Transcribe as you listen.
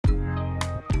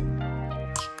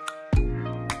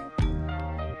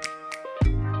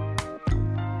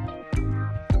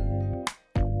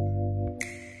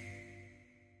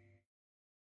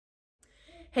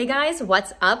Hey guys,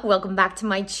 what's up? Welcome back to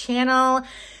my channel.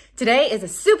 Today is a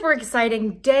super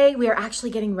exciting day. We are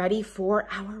actually getting ready for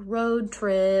our road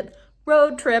trip.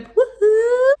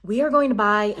 Woohoo! We are going to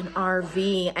buy an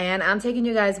RV and I'm taking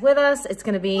you guys with us. It's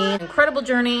gonna be an incredible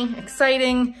journey,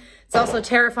 exciting. It's also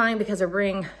terrifying because we're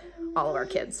bringing all of our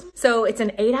kids. So it's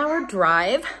an 8-hour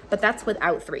drive, but that's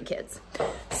without 3 kids.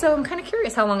 So I'm kind of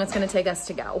curious how long it's gonna take us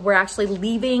to go. We're actually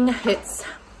leaving. It's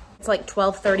like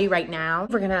 12:30 right now.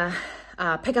 We're gonna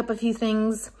pick up a few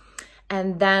things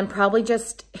and then probably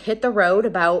just hit the road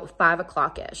about 5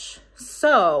 o'clock-ish.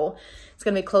 So it's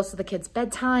gonna be close to the kids'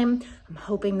 bedtime. I'm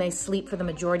hoping they sleep for the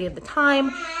majority of the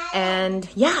time. And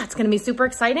yeah, it's gonna be super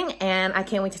exciting and I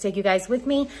can't wait to take you guys with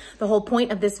me. The whole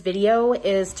point of this video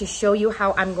is to show you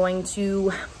how I'm going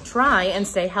to try and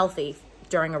stay healthy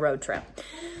during a road trip.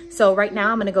 So right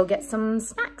now I'm gonna go get some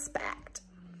snacks packed.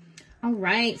 All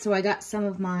right, so I got some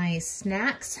of my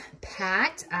snacks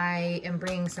packed. I am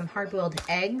bringing some hard-boiled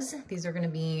eggs. These are gonna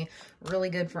be really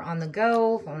good for on the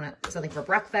go, if I want something for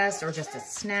breakfast or just a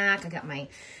snack. I got my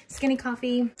skinny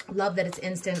coffee. Love that it's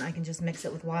instant. I can just mix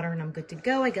it with water and I'm good to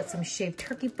go. I got some shaved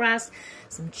turkey breast,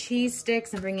 some cheese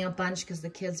sticks. I'm bringing a bunch because the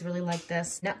kids really like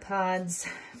this. Nut pods,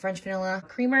 French vanilla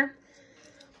creamer.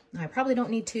 I probably don't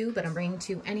need 2, but I'm bringing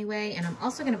 2 anyway. And I'm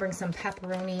also gonna bring some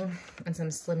pepperoni and some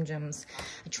Slim Jims.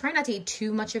 I try not to eat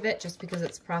too much of it just because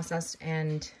it's processed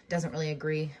and doesn't really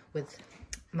agree with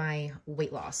my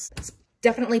weight loss. It's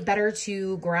definitely better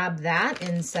to grab that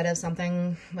instead of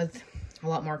something with a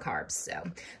lot more carbs. So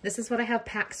this is what I have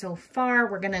packed so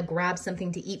far. We're gonna grab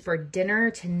something to eat for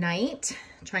dinner tonight.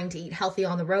 Trying to eat healthy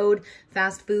on the road.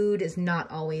 Fast food is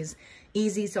not always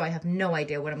easy, so I have no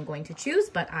idea what I'm going to choose,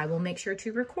 but I will make sure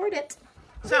to record it.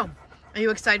 So, are you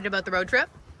excited about the road trip?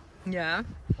 Yeah.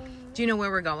 Do you know where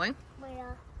we're going?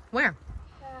 Where?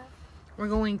 We're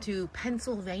going to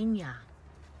Pennsylvania.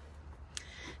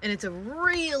 And it's a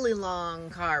really long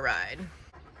car ride.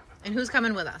 And who's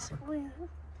coming with us?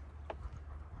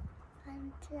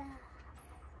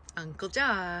 Uncle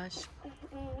Josh.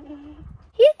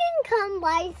 He can come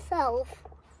by himself.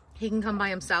 He can come by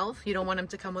himself? You don't want him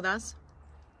to come with us?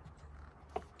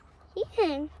 He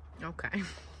can. Okay.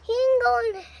 He can go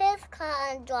in his car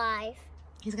and drive.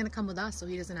 He's gonna come with us so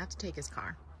he doesn't have to take his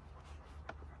car.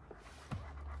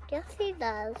 Yes, he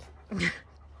does.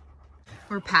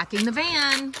 We're packing the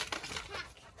van.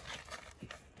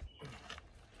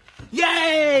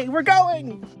 Yay! We're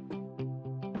going!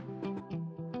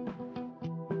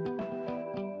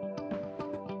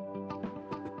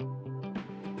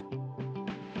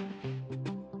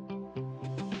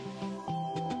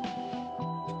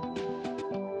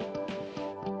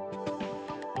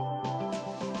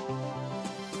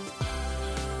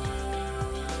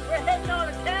 We're heading on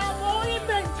a cowboy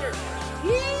adventure!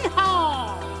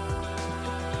 Yeehaw!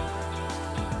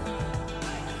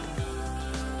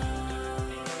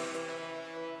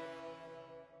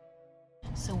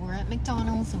 So we're at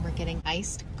McDonald's and we're getting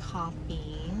iced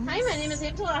coffee. Hi, my name is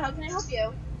Angela. How can I help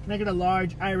you? Can I get a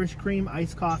large Irish cream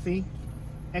iced coffee?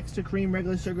 Extra cream,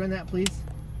 regular sugar in that, please.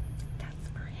 That's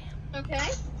for him. Okay.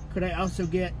 Could I also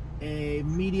get a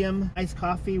medium iced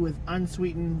coffee with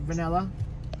unsweetened vanilla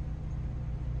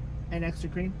and extra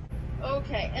cream?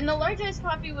 Okay. And the large iced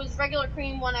coffee was regular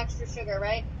cream, 1 extra sugar,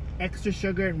 right? Extra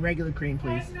sugar and regular cream,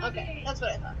 please. Okay. That's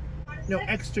what I thought. No,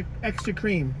 extra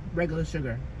cream, regular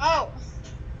sugar. Oh.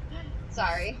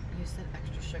 Sorry. You said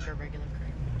extra sugar, regular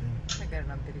cream. I got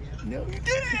it on video. No, you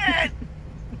didn't!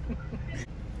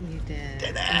 You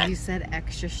did. And you said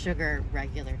extra sugar,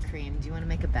 regular cream. Do you want to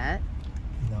make a bet?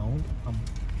 No, I'll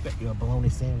bet you a bologna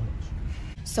sandwich.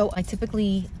 So I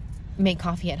typically make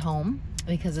coffee at home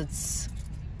because it's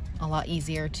a lot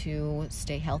easier to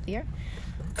stay healthier.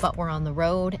 But we're on the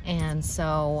road, and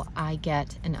so I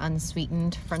get an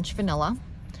unsweetened French vanilla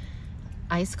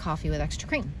iced coffee with extra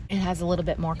cream. It has a little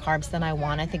bit more carbs than I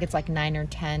want. I think it's like 9 or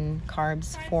 10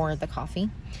 carbs for the coffee,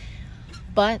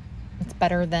 but it's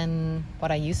better than what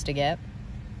I used to get.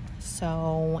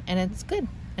 So, and it's good.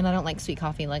 And I don't like sweet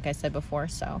coffee, like I said before,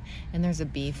 so. And there's a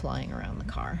bee flying around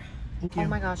the car. Oh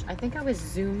my gosh, I think I was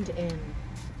zoomed in.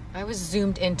 I was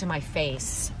zoomed into my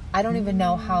face. I don't even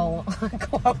know how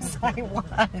close I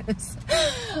was.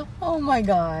 Oh my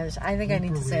gosh. I think I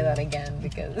need to say that again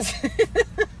because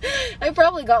I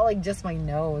probably got like just my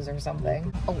nose or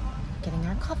something. Oh, getting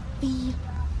our coffee.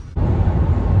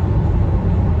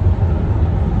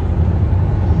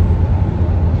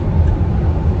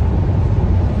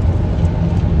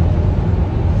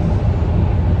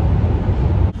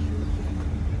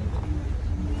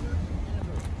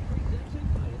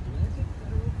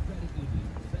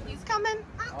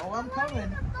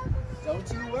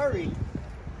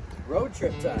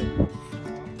 trip time.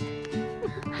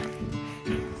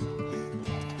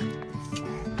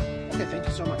 Okay, thank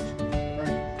you so much.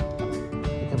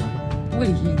 What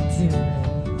are you doing?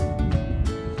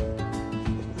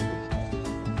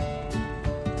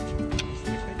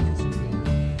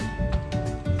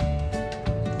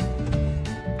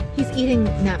 He's eating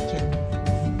napkin.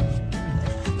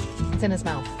 It's in his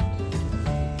mouth.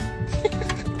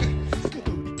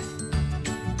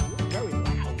 Very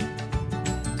loud.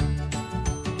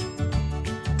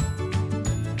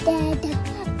 Dada,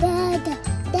 dada,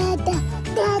 dada,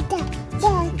 dada,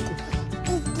 dada,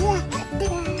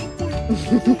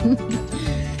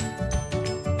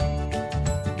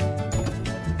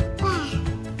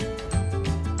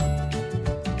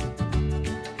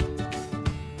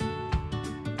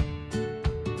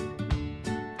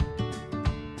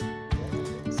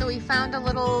 So we found a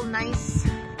little nice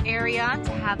area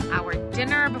to have our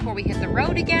dinner before we hit the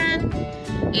road again.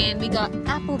 And we got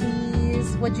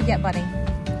Applebee's. What'd you get, buddy?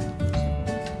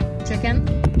 Chicken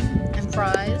and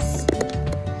fries.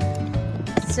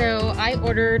 So I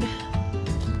ordered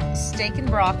steak and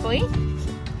broccoli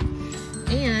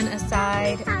and a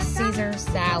side Caesar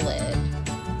salad.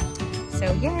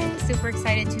 So yay, super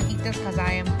excited to eat this because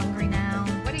I am hungry now.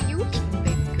 What are you eating,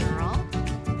 big girl?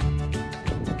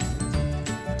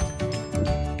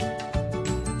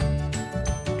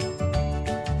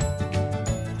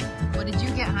 What did you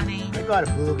get, honey? I got a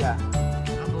booga.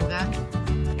 A booga?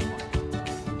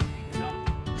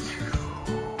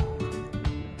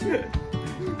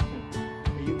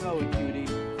 Where you going, cutie?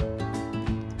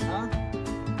 Huh?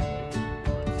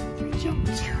 What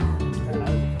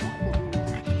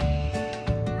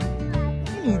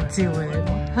are you doing,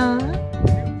 huh?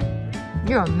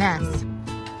 You're a mess.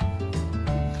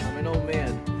 I'm an old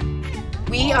man.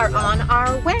 We are on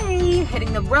our way,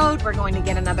 hitting the road. We're going to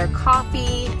get another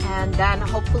coffee, and then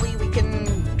hopefully we can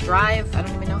drive. I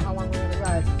don't even know how long we're gonna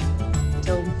drive.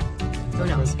 Until, who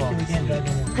knows?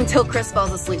 Until Chris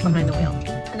falls asleep behind the wheel.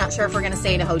 I'm not sure if we're gonna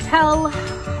stay in a hotel. I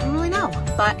don't really know,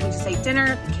 but we just ate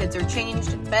dinner. The kids are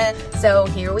changed in bed. So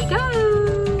here we go.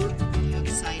 You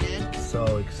excited?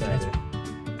 So excited.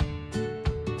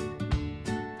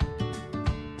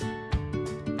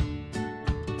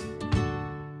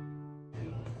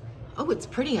 Oh, it's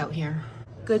pretty out here.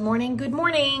 Good morning, good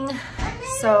morning.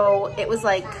 So it was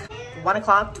like 1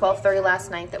 o'clock, 12:30 last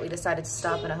night that we decided to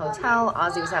stop in a hotel.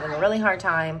 Ozzy was having a really hard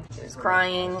time. He was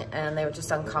crying and they were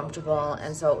just uncomfortable.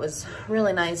 And so it was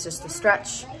really nice just to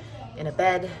stretch in a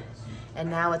bed. And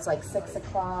now it's like 6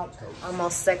 o'clock,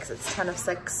 almost 6, it's 10 of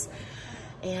 6.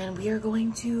 And we are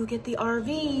going to get the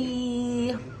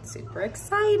RV. Super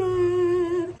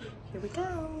excited. Here we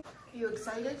go. Are you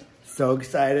excited? So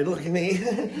excited, look at me.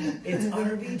 It's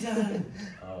RV time.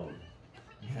 Oh,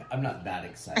 yeah, I'm not that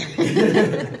excited.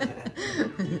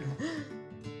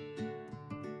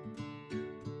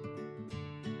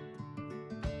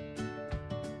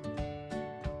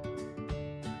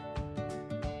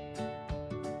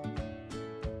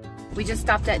 We just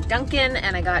stopped at Dunkin'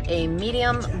 and I got a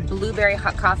medium blueberry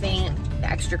hot coffee,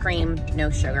 extra cream, no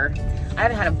sugar. I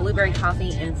haven't had a blueberry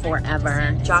coffee in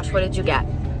forever. Josh, what did you get?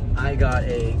 I got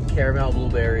a caramel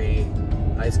blueberry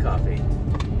iced coffee.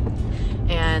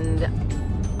 And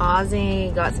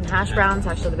Ozzy got some hash browns.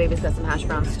 Actually, the baby's got some hash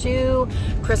browns too.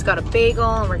 Chris got a bagel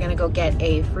and we're gonna go get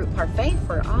a fruit parfait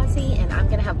for Ozzy, and I'm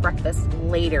gonna have breakfast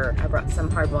later. I brought some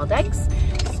hard-boiled eggs,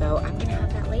 so I'm gonna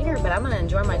have that later, but I'm gonna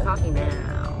enjoy my coffee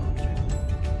now.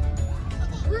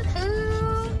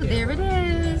 Woohoo! There it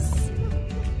is.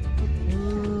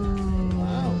 Ooh.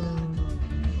 Wow.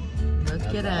 Look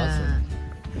at That's that. awesome.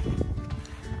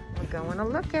 We're going to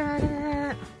look at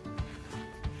it.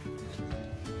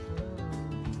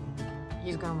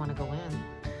 He's gonna want to go in.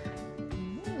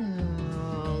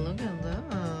 Ooh, look at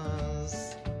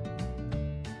this.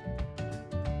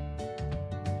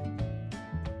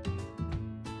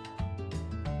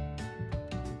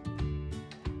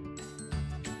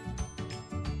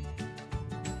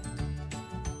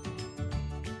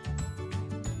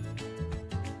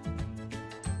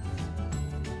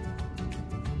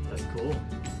 That's cool.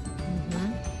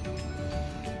 Mm-hmm.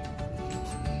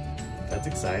 That's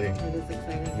exciting. It is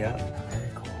exciting. Yeah.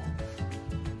 Very cool.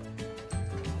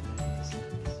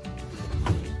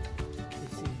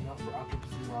 This is not for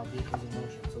occupancy while vehicles in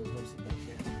motion, so there's no seatbelts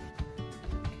here.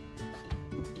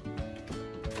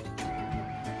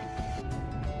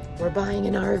 We're buying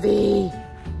an RV.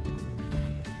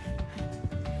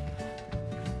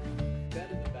 Bed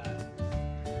in the back.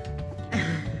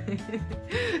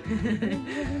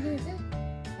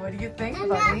 What do you think, And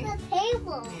buddy? that's a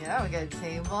table. Yeah, we got a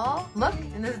table. Look,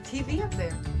 and there's a TV up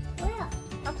there. Where?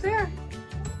 Up there.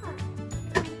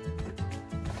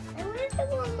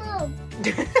 Oh. And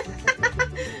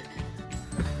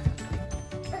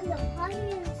the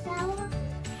honey and sour.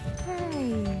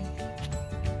 Hey.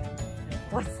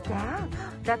 What's that?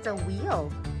 That's a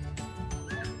wheel.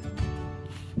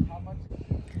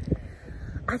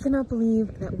 I cannot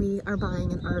believe that we are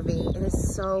buying an RV. It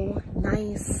is so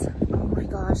nice. Oh my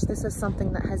gosh, this is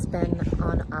something that has been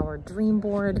on our dream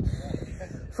board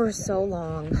for so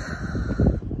long.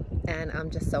 And I'm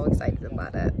just so excited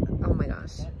about it. Oh my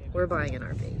gosh, we're buying an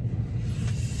RV.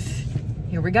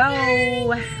 Here we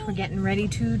go. We're getting ready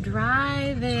to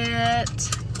drive it.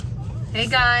 Hey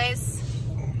guys.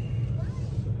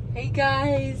 Hey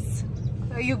guys.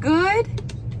 Are you good?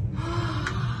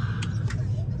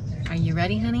 Are you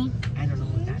ready, honey? I don't know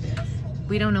what that is.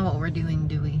 We don't know what we're doing,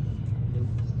 do we?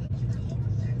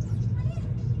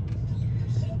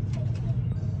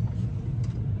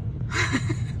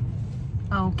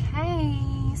 Okay,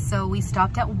 so we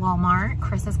stopped at Walmart.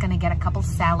 Chris is gonna get a couple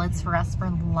salads for us for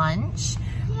lunch.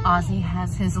 Ozzy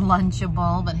has his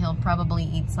Lunchable, but he'll probably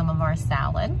eat some of our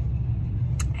salad.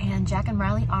 And Jack and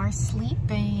Riley are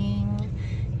sleeping.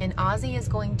 And Ozzy is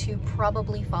going to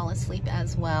probably fall asleep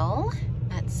as well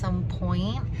at some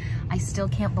point. I still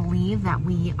can't believe that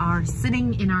we are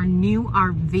sitting in our new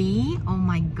RV. Oh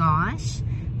my gosh.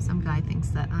 Some guy thinks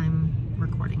that I'm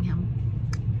recording him.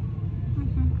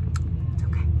 It's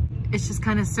okay. It's just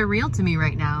kind of surreal to me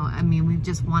right now. I mean, we've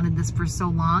just wanted this for so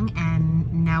long and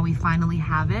now we finally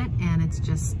have it, and it's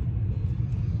just,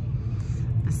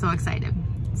 I'm so excited.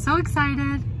 So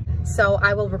excited. So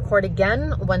I will record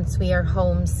again once we are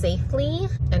home safely.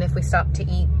 And if we stop to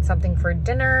eat something for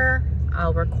dinner,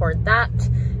 I'll record that,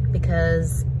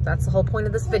 because that's the whole point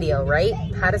of this video, right?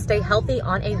 How to stay healthy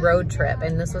on a road trip.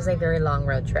 And this was a very long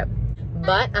road trip,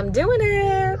 but I'm doing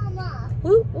it. Mama,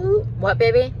 Woo, woo. What,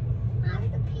 baby? I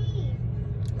have to pee.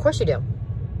 Of course you do.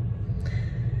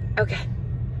 Okay.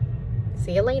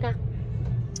 See you later.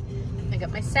 I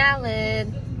got my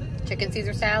salad, chicken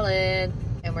Caesar salad,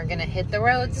 and we're gonna hit the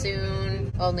road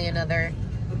soon. Only another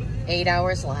 8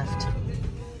 hours left.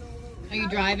 Are you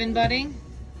driving, buddy?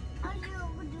 I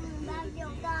know we're doing that, you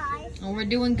guys. Oh, we're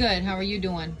doing good. How are you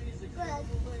doing? Good.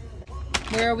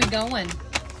 Where are we going?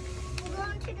 We're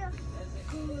going to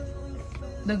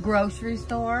The grocery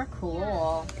store?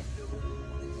 Cool.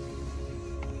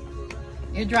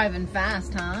 You're driving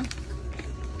fast, huh?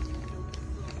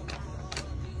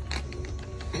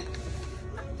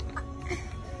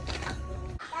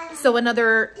 So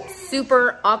another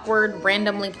super awkward,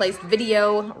 randomly placed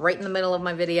video right in the middle of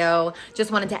my video.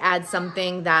 Just wanted to add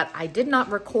something that I did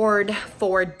not record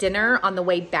for dinner on the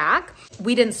way back.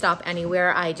 We didn't stop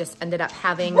anywhere. I just ended up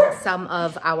having some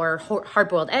of our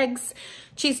hard-boiled eggs,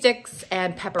 cheese sticks,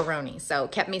 and pepperoni. So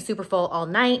kept me super full all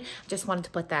night. Just wanted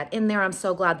to put that in there. I'm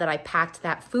so glad that I packed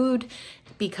that food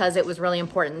because it was really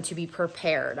important to be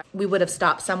prepared. We would have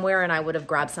stopped somewhere and I would have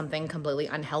grabbed something completely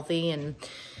unhealthy, and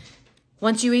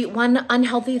once you eat one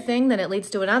unhealthy thing, then it leads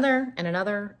to another and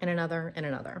another and another and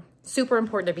another. Super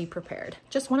important to be prepared.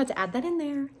 Just wanted to add that in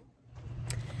there.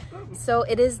 So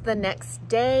it is the next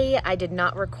day. I did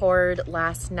not record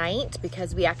last night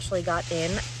because we actually got in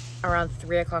around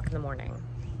 3 o'clock in the morning.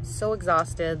 So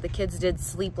exhausted. The kids did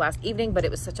sleep last evening, but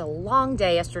it was such a long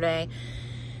day yesterday.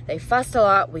 They fussed a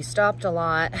lot, we stopped a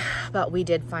lot, but we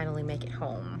did finally make it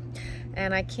home.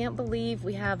 And I can't believe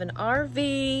we have an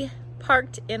RV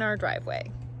parked in our driveway.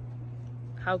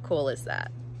 How cool is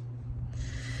that?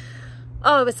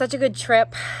 Oh, it was such a good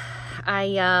trip.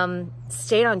 I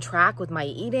stayed on track with my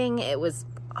eating. It was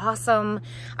awesome.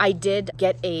 I did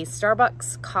get a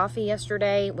Starbucks coffee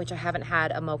yesterday, which I haven't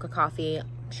had a mocha coffee.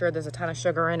 I'm sure there's a ton of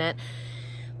sugar in it,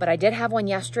 but I did have one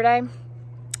yesterday.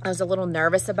 I was a little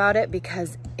nervous about it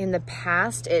because in the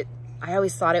past, I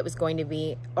always thought it was going to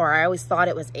be, or I always thought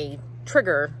it was a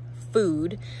trigger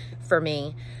food for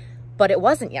me. But it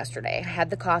wasn't yesterday. I had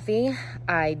the coffee.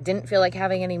 I didn't feel like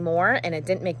having any more, and it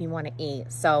didn't make me want to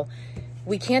eat. So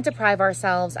we can't deprive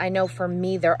ourselves. I know for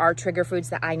me, there are trigger foods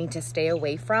that I need to stay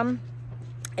away from,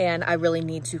 and I really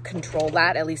need to control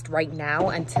that, at least right now,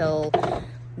 until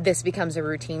this becomes a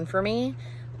routine for me.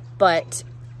 But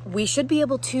we should be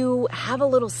able to have a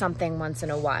little something once in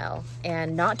a while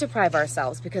and not deprive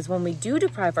ourselves, because when we do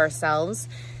deprive ourselves,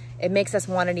 it makes us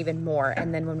want it even more.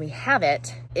 And then when we have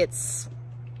it, it's,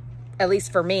 at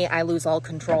least for me, I lose all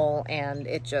control and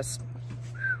it just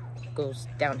goes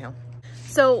downhill.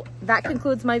 So that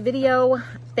concludes my video.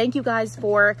 Thank you guys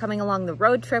for coming along the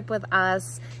road trip with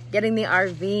us, getting the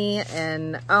RV,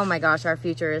 and oh my gosh, our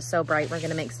future is so bright. We're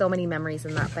gonna make so many memories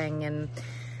in that thing, and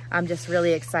I'm just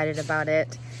really excited about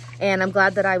it. And I'm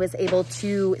glad that I was able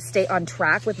to stay on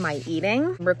track with my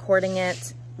eating. Recording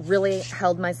it really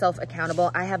held myself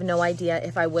accountable. I have no idea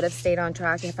if I would have stayed on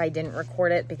track if I didn't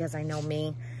record it, because I know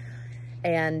me.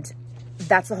 And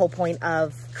that's the whole point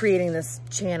of creating this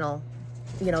channel,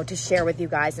 you know, to share with you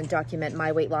guys and document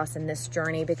my weight loss in this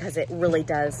journey, because it really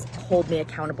does hold me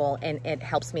accountable and it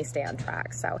helps me stay on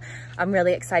track. So I'm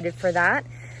really excited for that.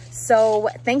 So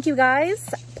thank you guys.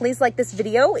 Please like this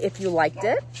video if you liked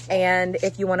it. And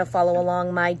if you want to follow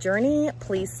along my journey,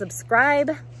 please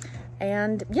subscribe.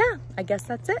 And yeah, I guess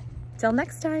that's it. Till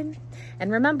next time.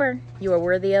 And remember, you are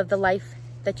worthy of the life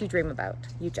that you dream about.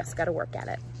 You just got to work at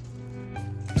it.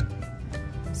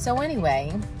 So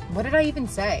anyway, what did I even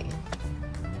say?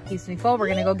 Piece me full, we're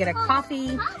gonna go get a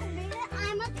coffee.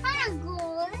 I'm a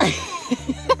category.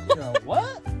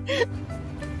 What?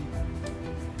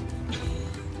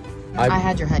 I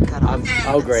had your head cut off.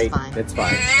 Oh, great. Fine. It's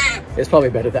fine. It's probably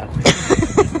better that way.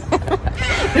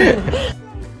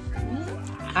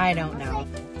 I don't know.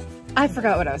 I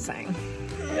forgot what I was saying.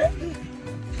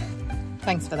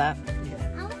 Thanks for that.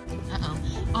 Uh-oh.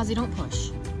 Ozzy, don't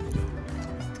push.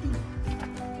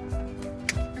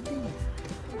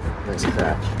 Nice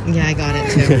scratch. Yeah, I got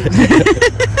it too.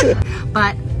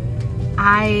 But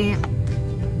I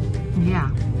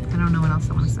don't know what else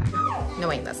I want to say. No,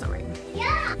 wait, that's not right.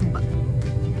 Yeah. But,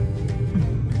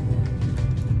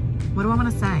 what do I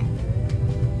want to say?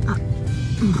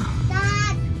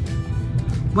 Dad.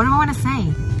 What do I want to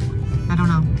say? I don't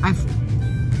know. I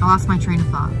lost my train of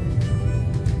thought.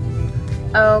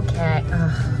 Okay.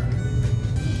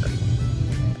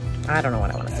 I don't know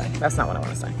what I want to say. That's not what I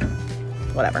want to say.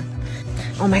 Whatever.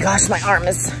 Oh my gosh, my arm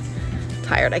is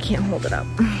tired. I can't hold it up.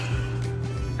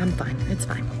 I'm fine. It's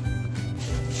fine.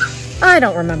 I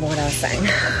don't remember what I was saying.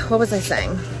 What was I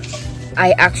saying?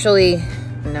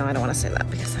 No, I don't want to say that,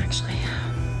 because actually,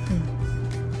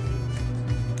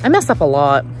 I mess up a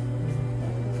lot.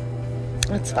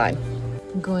 That's fine.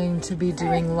 I'm going to be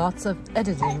doing lots of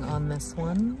editing on this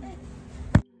one.